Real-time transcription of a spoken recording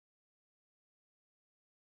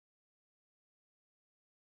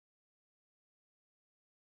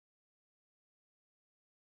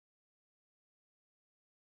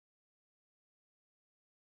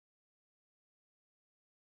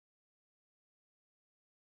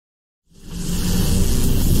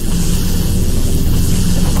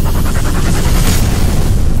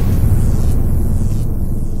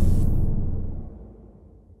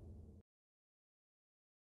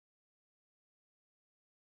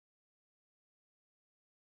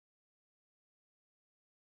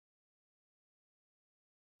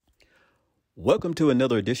Welcome to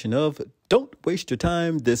another edition of Don't Waste Your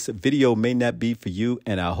Time. This video may not be for you,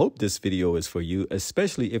 and I hope this video is for you,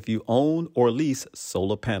 especially if you own or lease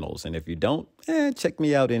solar panels. And if you don't, check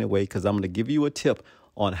me out anyway, because I'm going to give you a tip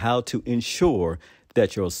on how to ensure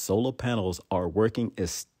that your solar panels are working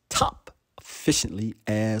as top efficiently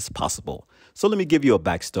as possible. So let me give you a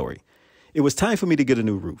backstory. It was time for me to get a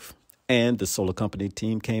new roof, and the solar company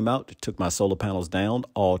team came out, took my solar panels down,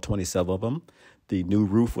 all 27 of them. The new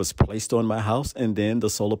roof was placed on my house, and then the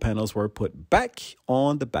solar panels were put back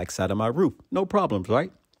on the backside of my roof. No problems,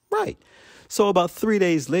 right? Right. So about 3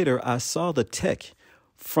 days later, I saw the tech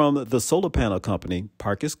from the solar panel company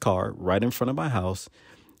park his car right in front of my house.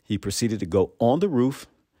 He proceeded to go on the roof,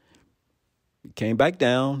 came back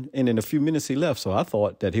down, and in a few minutes he left. So I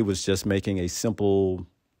thought that he was just making a simple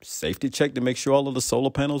safety check to make sure all of the solar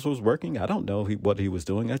panels was working. I don't know what he was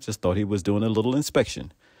doing. I just thought he was doing a little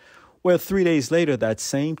inspection. Well, 3 days later, that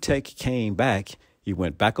same tech came back. He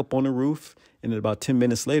went back up on the roof, and then about 10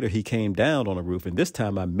 minutes later, he came down on the roof. And this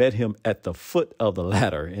time I met him at the foot of the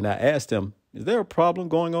ladder, and I asked him, is there a problem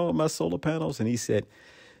going on with my solar panels? And he said,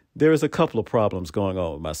 there is a couple of problems going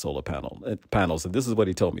on with my solar panels. And this is what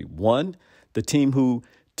he told me. One, the team who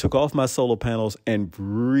took off my solar panels and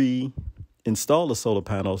reinstalled the solar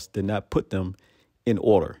panels did not put them in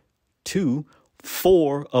order. Two,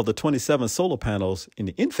 4 of the 27 solar panels in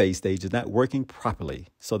the in-phase stage is not working properly,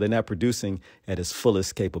 so they're not producing at its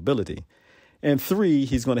fullest capability. And 3,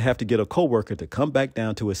 he's going to have to get a coworker to come back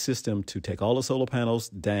down to assist him to take all the solar panels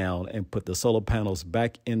down and put the solar panels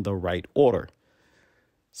back in the right order.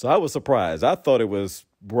 So I was surprised. I thought it was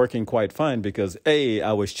working quite fine because A,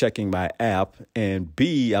 I was checking my app, and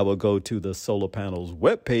B, I would go to the solar panels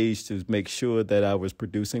webpage to make sure that I was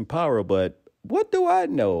producing power, but what do I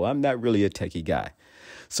know? I'm not really a techie guy.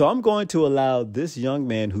 So I'm going to allow this young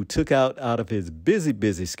man who took out of his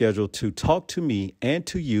busy schedule to talk to me and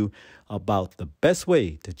to you about the best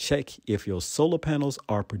way to check if your solar panels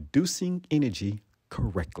are producing energy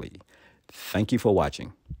correctly. Thank you for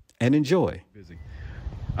watching and enjoy.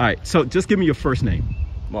 All right, so just give me your first name.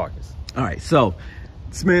 Marcus. All right, so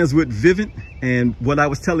this man's with Vivint, and what I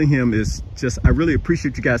was telling him is just, I really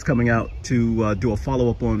appreciate you guys coming out to do a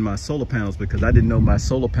follow-up on my solar panels, because I didn't know my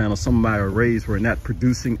solar panels, some of my arrays were not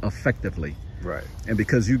producing effectively. Right. And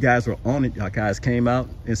because you guys were on it, you guys came out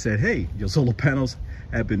and said, hey, your solar panels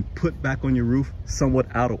have been put back on your roof somewhat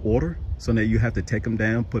out of order, so now you have to take them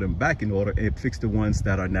down, put them back in order, and fix the ones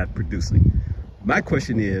that are not producing. My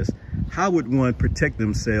question is, how would one protect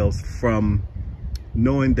themselves from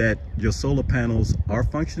knowing that your solar panels are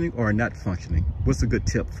functioning or are not functioning? What's a good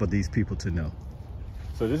tip for these people to know?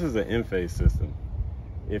 So this is an in-phase system.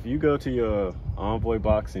 If you go to your Envoy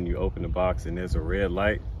box and you open the box and there's a red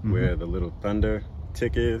light where the little thunder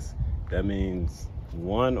tick is, that means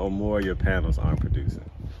one or more of your panels aren't producing.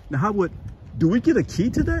 Now, do we get a key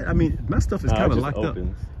to that? I mean, my stuff is kind of locked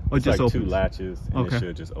opens. up. Or it's just like opens? 2 latches, and okay. It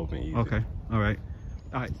should just open easy. Okay, all right.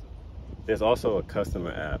 There's also a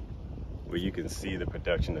customer app where you can see the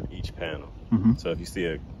production of each panel. So if you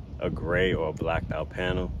see a gray or a blacked out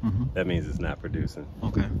panel, that means it's not producing.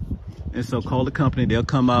 Okay. And so call the company, they'll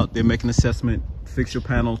come out, they'll make an assessment, fix your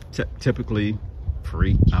panel, typically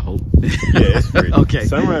free, I hope. Yeah, it's free. Okay.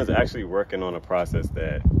 Sunrun's actually working on a process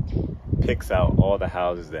that picks out all the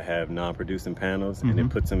houses that have non-producing panels and then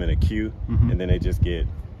puts them in a queue, and then they just get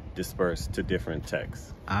dispersed to different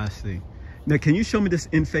techs. I see. Now, can you show me this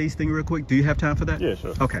in-phase thing real quick? Do you have time for that? Yeah,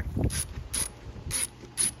 sure. Okay.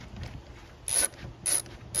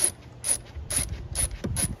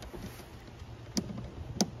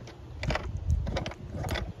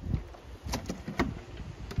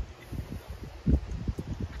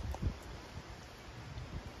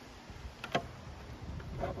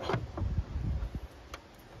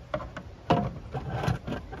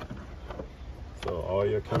 All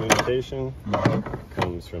your communication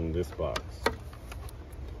comes from this box.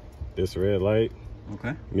 This red light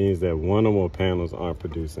means that one or more panels aren't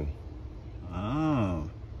producing. Oh.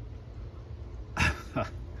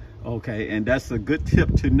 Okay, and that's a good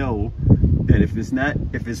tip to know that if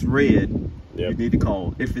it's red, you need to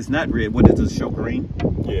call. If it's not red, what does it show? Green?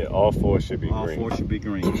 Yeah, all 4 should be green. All 4 should be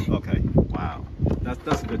green. Okay. Wow.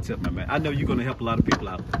 That's a good tip, my man. I know you're going to help a lot of people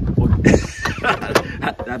out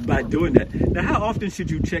by doing that. Now, how often should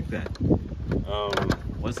you check that?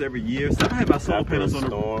 Once every year? So I have my solar panels on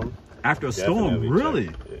storm. After a storm,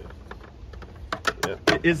 really? Yeah.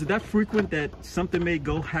 Yep. Is it that frequent that something may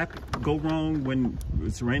go wrong when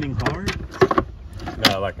it's raining hard?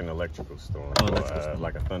 No, like an electrical storm, or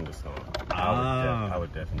like a thunderstorm. I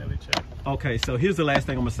would definitely check. Okay, so here's the last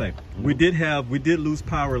thing I'm gonna say. We did lose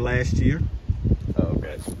power last year. Okay.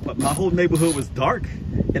 But my whole neighborhood was dark,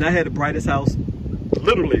 and I had the brightest house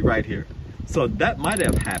literally right here. So that might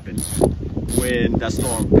have happened when that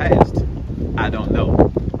storm passed. I don't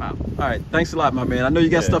know. Wow. All right. Thanks a lot, my man. I know you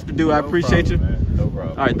got stuff to do. I appreciate you. Man. No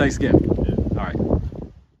problem. All right. Thanks again.